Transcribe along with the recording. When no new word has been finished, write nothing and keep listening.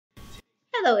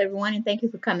Hello, everyone, and thank you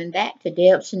for coming back to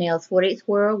Deb Chanel's 48th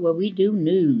World, where we do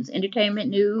news, entertainment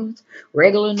news,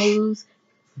 regular news,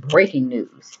 breaking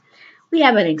news. We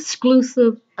have an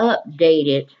exclusive,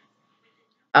 updated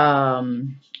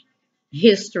um,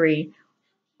 history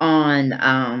on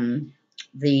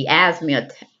the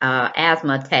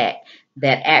asthma attack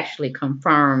that actually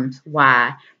confirms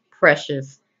why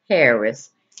Precious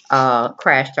Harris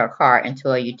crashed her car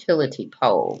into a utility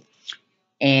pole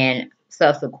and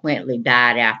subsequently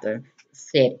died after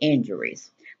said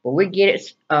injuries. But we get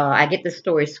it. I get the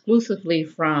story exclusively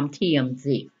from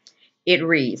TMZ. It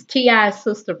reads: T.I.'s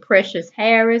sister Precious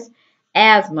Harris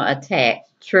asthma attack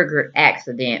triggered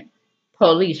accident.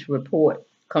 Police report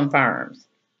confirms.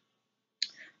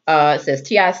 It says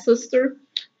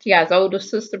T.I.'s older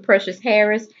sister Precious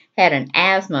Harris had an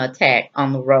asthma attack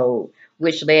on the road,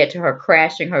 which led to her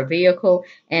crashing her vehicle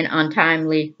and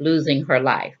untimely losing her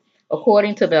life.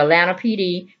 According to the Atlanta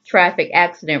PD traffic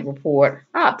accident report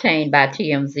obtained by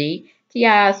TMZ,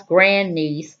 T.I.'s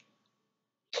grandniece,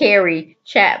 Carrie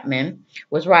Chapman,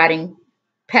 was the riding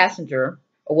passenger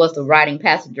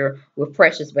with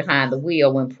Precious behind the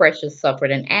wheel when Precious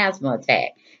suffered an asthma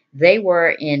attack. They were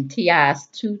in T.I.'s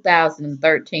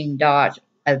 2013 Dodge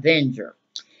Avenger.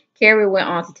 Carrie went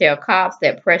on to tell cops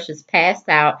that Precious passed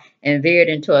out and veered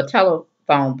into a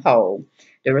telephone pole.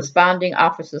 The responding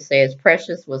officer says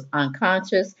Precious was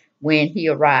unconscious when he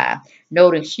arrived,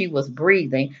 noting she was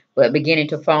breathing but beginning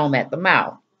to foam at the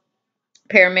mouth.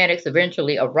 Paramedics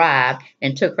eventually arrived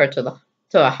and took her to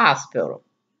a hospital.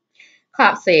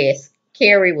 Cop says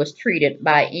Carrie was treated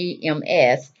by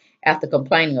EMS after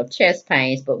complaining of chest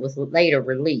pains but was later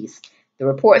released. The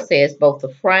report says both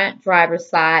the front driver's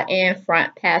side and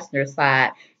front passenger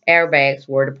side airbags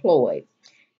were deployed.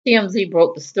 TMZ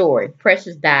broke the story.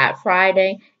 Precious died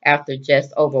Friday after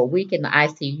just over a week in the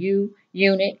ICU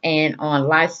unit and on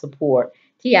life support.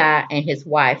 T.I. and his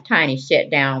wife Tiny shut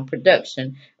down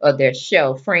production of their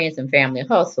show Friends and Family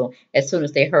Hustle as soon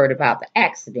as they heard about the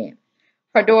accident.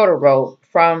 Her daughter wrote,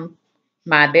 "From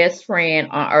my best friend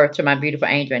on earth to my beautiful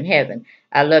angel in heaven.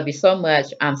 I love you so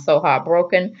much. I'm so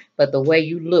heartbroken, but the way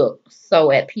you look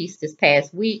so at peace this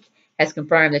past week has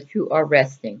confirmed that you are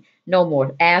resting. No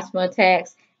more asthma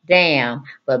attacks. Damn,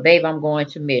 but babe, I'm going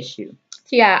to miss you."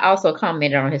 T.I. also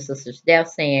commented on his sister's death,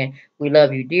 saying, "We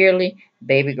love you dearly,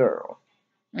 baby girl."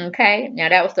 Okay, now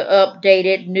that was the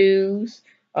updated news,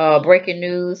 breaking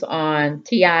news on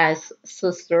T.I.'s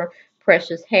sister,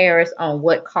 Precious Harris, on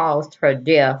what caused her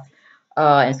death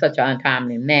in such an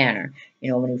untimely manner.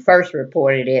 When he first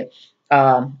reported it,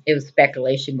 it was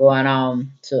speculation going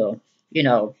on to, you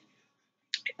know,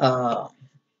 uh,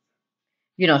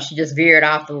 she just veered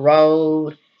off the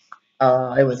road.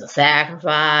 It was a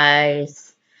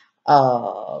sacrifice.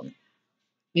 Uh,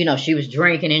 she was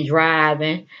drinking and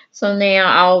driving. So now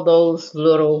all those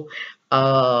little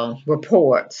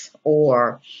reports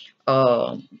or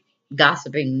uh,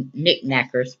 gossiping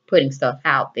knickknackers putting stuff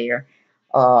out there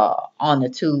on the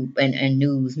tube and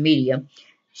news media.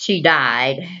 She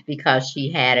died because she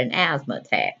had an asthma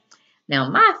attack. Now,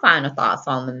 my final thoughts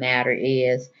on the matter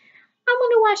is I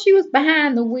wonder why she was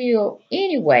behind the wheel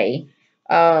anyway,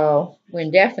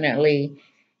 when definitely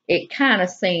it kind of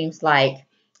seems like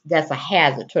that's a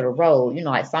hazard to the road.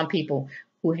 Like some people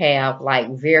who have like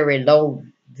very low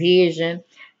vision,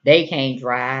 they can't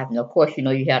drive. And of course,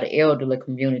 you have the elderly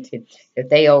community. If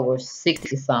they over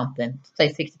 60 something,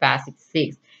 say 65,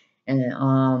 66,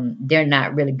 and they're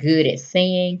not really good at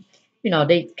seeing,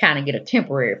 they kind of get a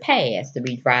temporary pass to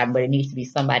be driving, but it needs to be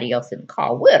somebody else in the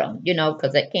car with them,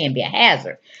 because that can be a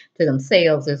hazard to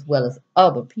themselves as well as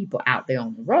other people out there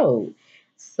on the road.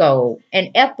 So,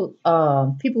 and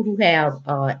people who have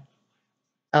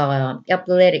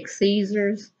epileptic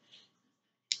seizures,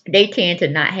 they tend to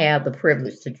not have the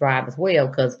privilege to drive as well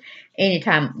because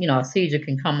anytime, a seizure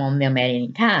can come on them at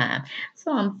any time.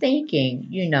 So I'm thinking,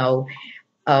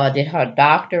 did her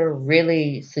doctor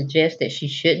really suggest that she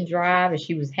shouldn't drive if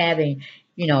she was having,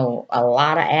 a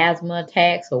lot of asthma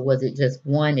attacks, or was it just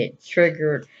one that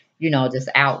triggered, just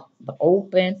out the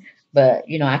open? But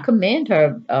I commend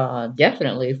her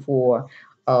definitely for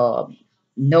uh,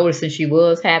 noticing she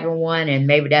was having one, and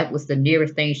maybe that was the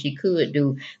nearest thing she could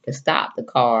do to stop the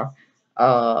car.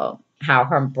 How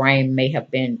her brain may have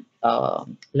been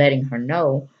letting her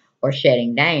know or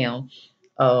shutting down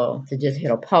to just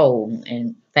hit a pole.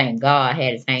 And thank God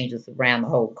had his angels around the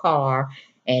whole car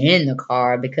and in the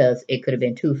car because it could have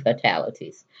been two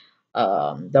fatalities.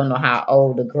 Don't know how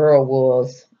old the girl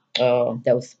was that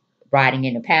was riding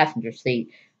in the passenger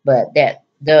seat, but that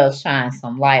does shine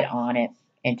some light on it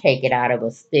and take it out of a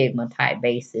stigma type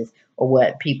basis or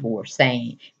what people were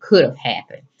saying could have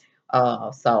happened.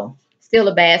 So still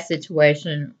a bad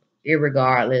situation,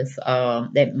 irregardless.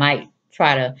 That might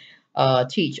try to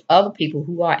teach other people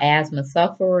who are asthma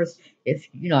sufferers. If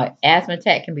you know, asthma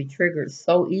attack can be triggered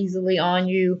so easily on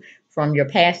you from your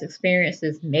past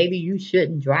experiences. Maybe you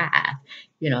shouldn't drive.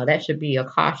 You know, that should be a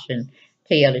caution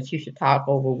tale that you should talk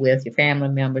over with your family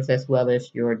members as well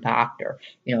as your doctor.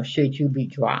 You know, should you be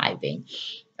driving?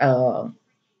 Um,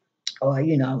 or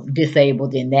you know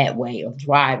disabled in that way of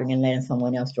driving and letting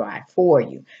someone else drive for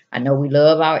you. I know we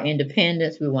love our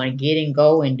independence. We want to get and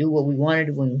go and do what we want to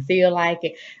do when we feel like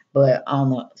it, but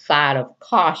on the side of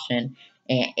caution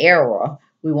and error,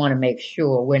 we want to make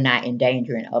sure we're not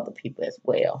endangering other people as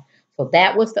well. So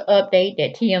that was the update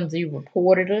that TMZ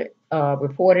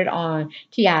reported on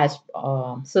Ti's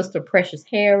sister Precious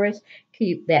Harris.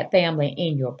 Keep that family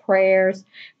in your prayers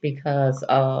because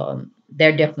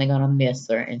they're definitely gonna miss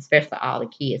her, and especially all the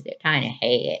kids that kind of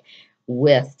had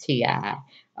with Ti.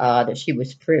 That she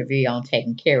was privy on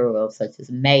taking care of, such as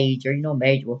Major. You know,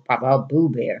 Major was probably all Boo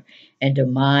Bear, and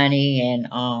Damani,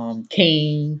 and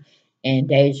King, and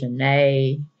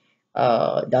Dejanay,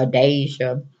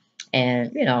 Deja,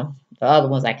 and you know the other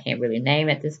ones I can't really name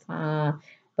at this time.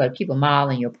 But keep them all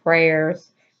in your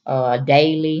prayers,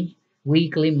 daily,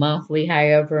 weekly, monthly,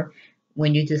 however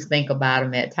when you just think about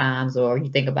him at times, or you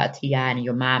think about T.I. and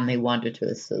your mind may wander to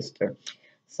his sister.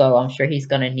 So I'm sure he's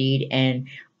going to need and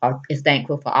is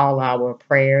thankful for all our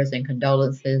prayers and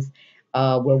condolences.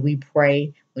 Where we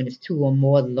pray when it's two or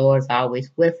more, the Lord is always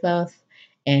with us,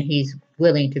 and He's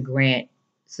willing to grant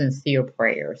sincere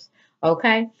prayers.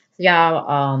 Okay, so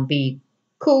y'all be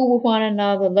cool with one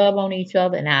another, love on each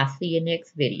other, and I'll see you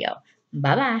next video.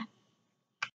 Bye bye.